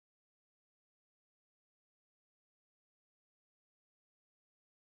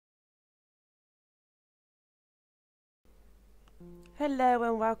Hello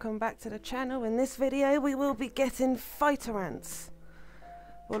and welcome back to the channel. In this video we will be getting fighter ants.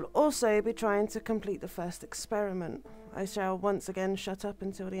 We'll also be trying to complete the first experiment. I shall once again shut up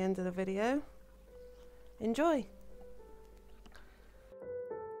until the end of the video. Enjoy!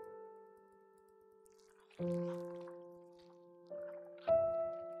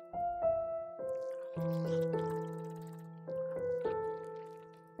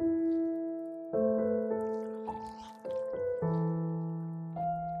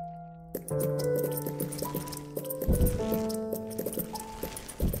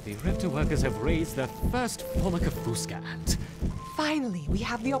 The Raptor workers have raised their first Formica ant. Finally, we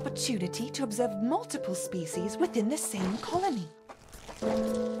have the opportunity to observe multiple species within the same colony.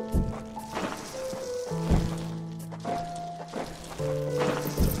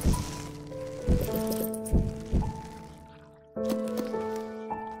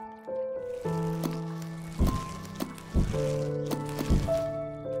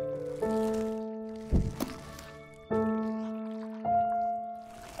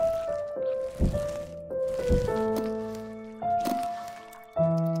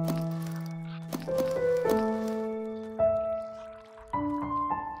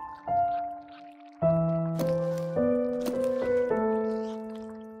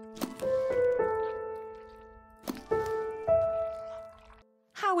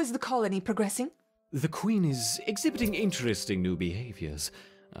 How is the colony progressing? The Queen is exhibiting interesting new behaviors.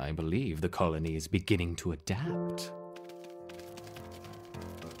 I believe the colony is beginning to adapt.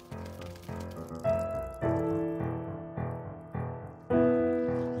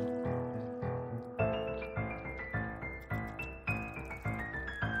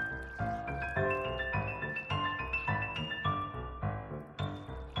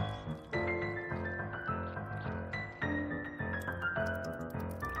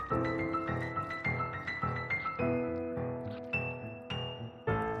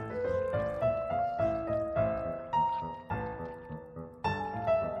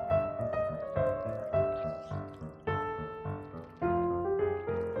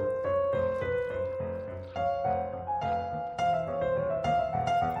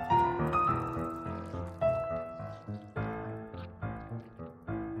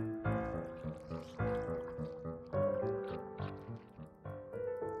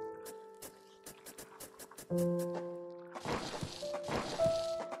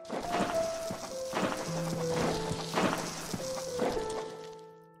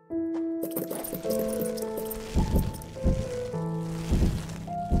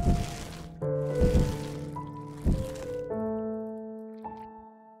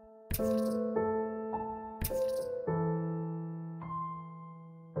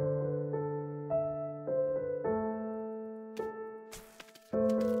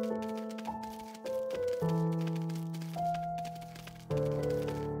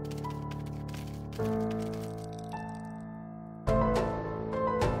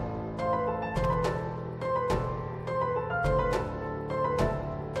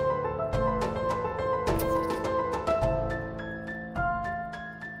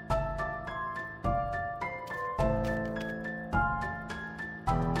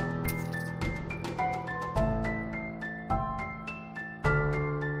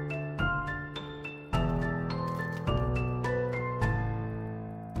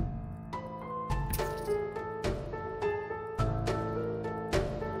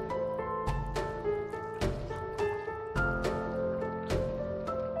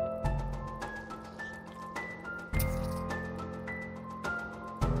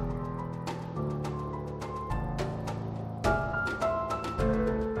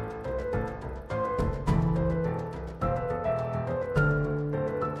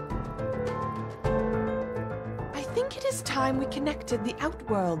 It is time we connected the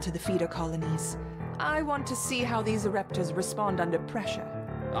outworld to the feeder colonies. I want to see how these raptors respond under pressure.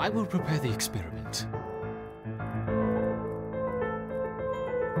 I will prepare the experiment.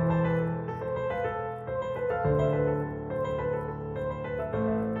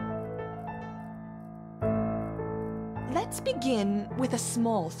 Let's begin with a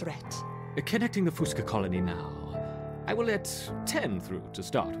small threat. Connecting the Fusca colony now. I will let 10 through to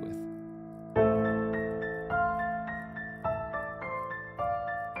start with.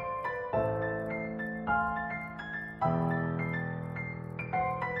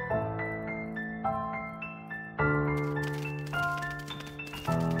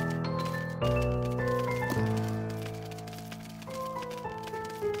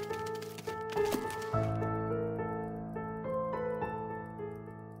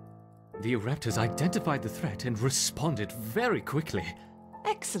 The raptors identified the threat and responded very quickly.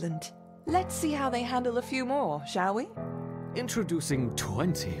 Excellent. Let's see how they handle a few more, shall we? Introducing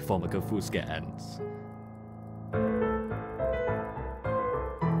 20 Formica ants.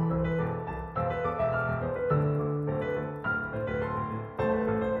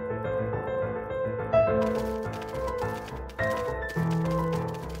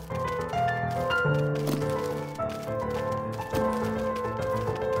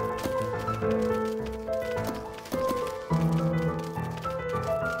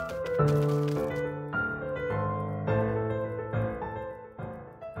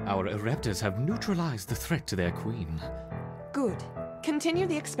 Our Ereptors have neutralized the threat to their queen. Good. Continue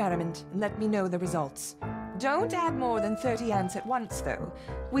the experiment and let me know the results. Don't add more than 30 ants at once, though.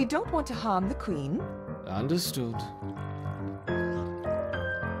 We don't want to harm the queen. Understood.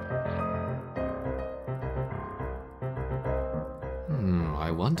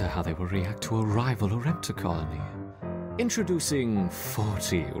 I wonder how they will react to a rival Ereptor colony. Introducing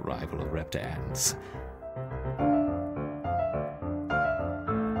 40 rival Ereptor ants.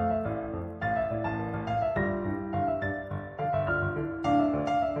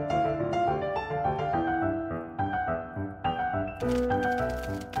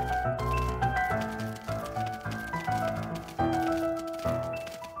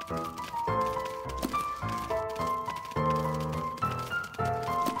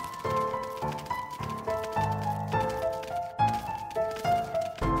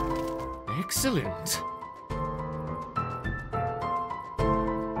 Excellent!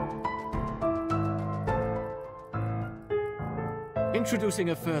 Introducing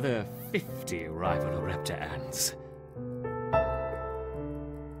a further 50 rival Ereptor ants.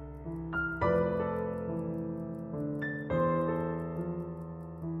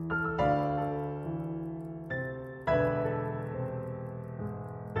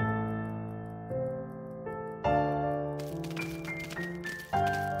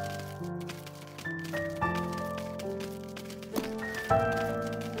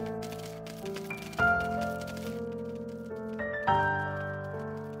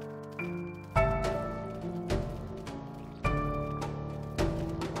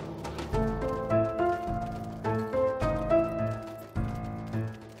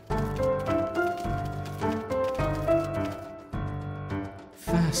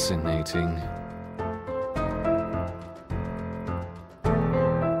 Fascinating.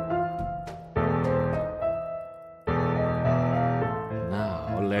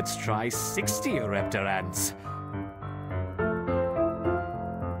 Now let's try 60 Ereptor ants.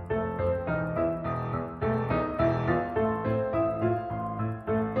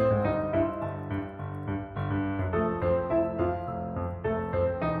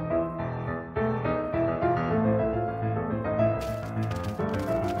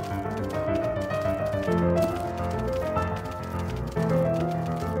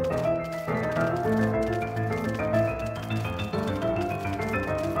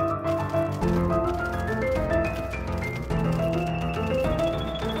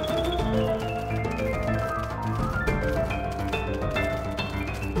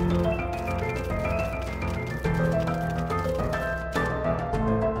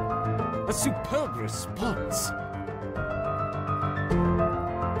 A superb response!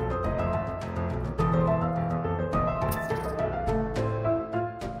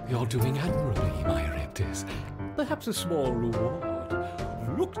 You're doing admirably, my Ereptors. Perhaps a small reward.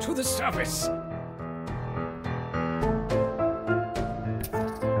 Look to the surface!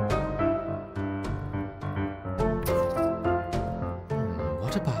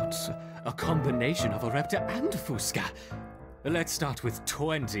 What about a combination of Ereptor and Fusca? Let's start with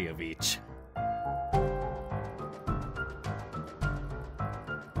 20 of each.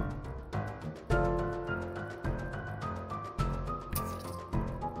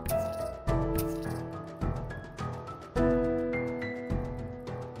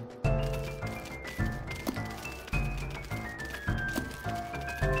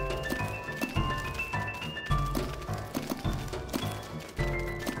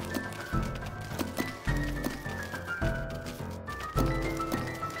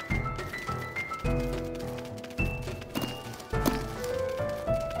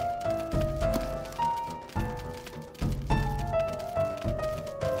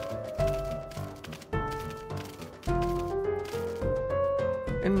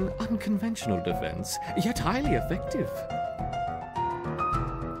 An unconventional defense, yet highly effective.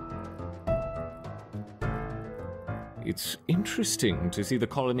 It's interesting to see the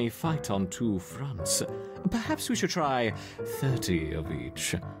colony fight on two fronts. Perhaps we should try 30 of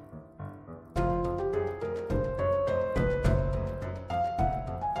each.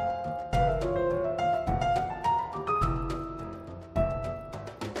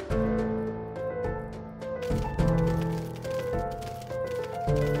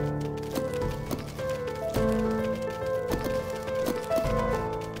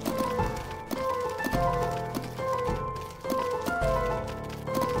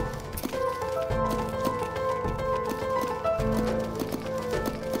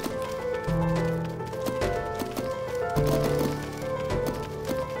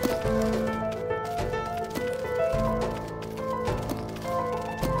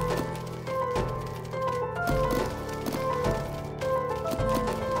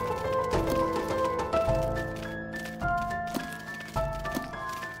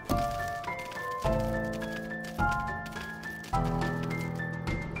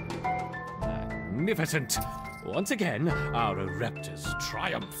 Magnificent! Once again, our raptors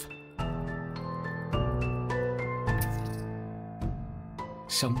triumph.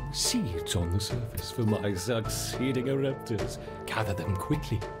 Some seeds on the surface for my succeeding raptors. Gather them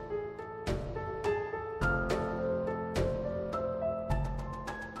quickly.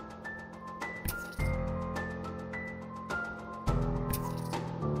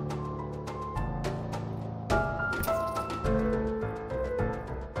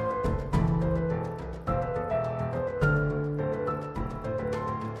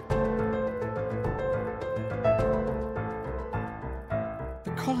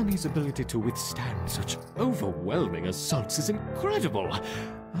 The colony's ability to withstand such overwhelming assaults is incredible.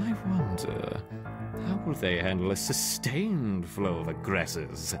 I wonder, how will they handle a sustained flow of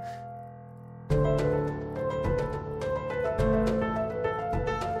aggressors?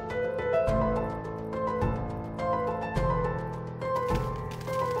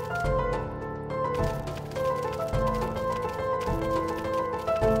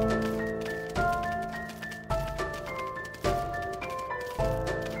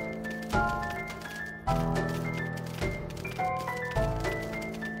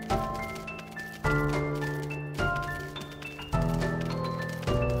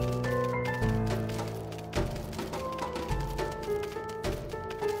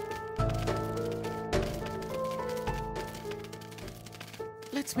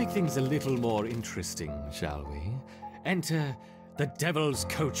 Let's make things a little more interesting, shall we? Enter the Devil's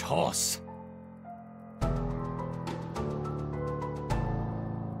Coach Horse.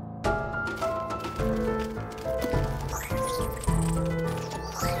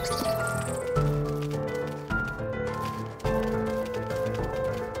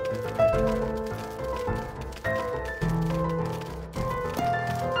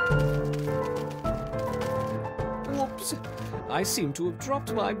 Whoops! I seem to have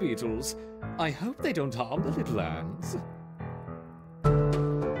dropped my beetles. I hope they don't harm the little ants.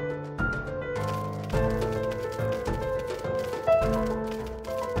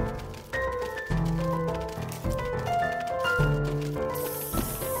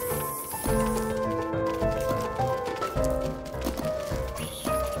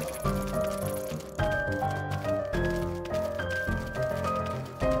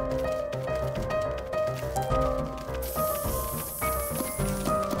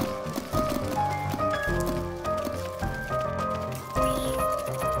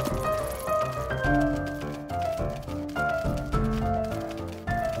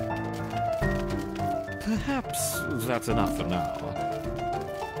 Perhaps that's enough for now.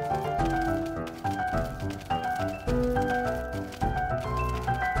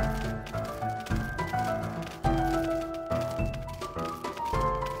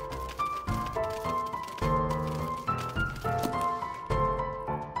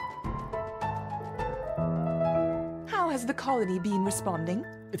 How has the colony been responding?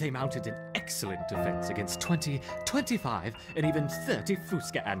 They mounted an excellent defense against 20, 25, and even 30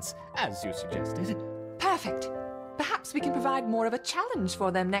 Fusca ants, as you suggested. Perfect. Perhaps we can provide more of a challenge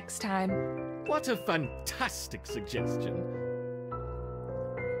for them next time. What a fantastic suggestion.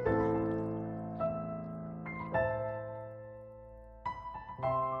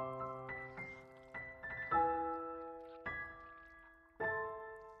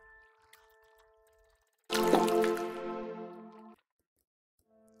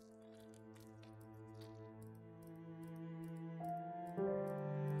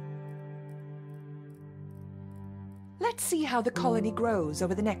 Let's see how the colony grows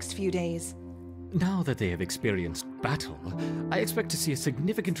over the next few days. Now that they have experienced battle, I expect to see a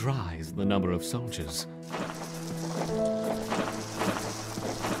significant rise in the number of soldiers.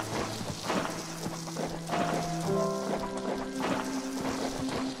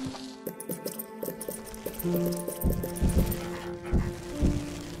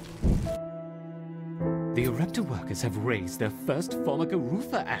 The Eruptor workers have raised their first Formica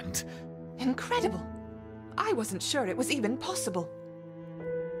rufa ant. Incredible! I wasn't sure it was even possible.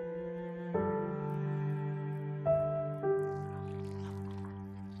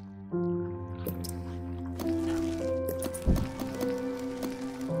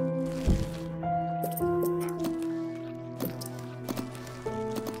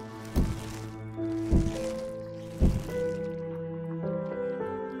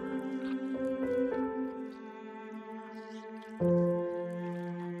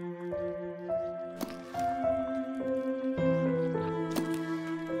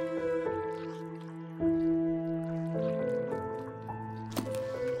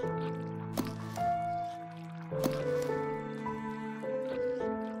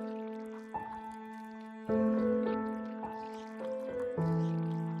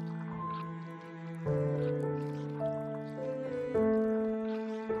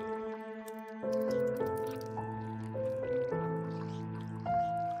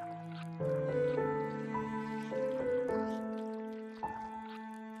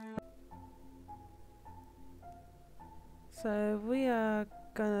 So we are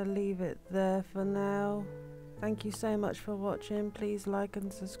gonna leave it there for now. Thank you so much for watching. Please like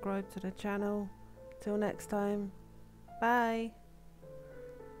and subscribe to the channel. Till next time, bye.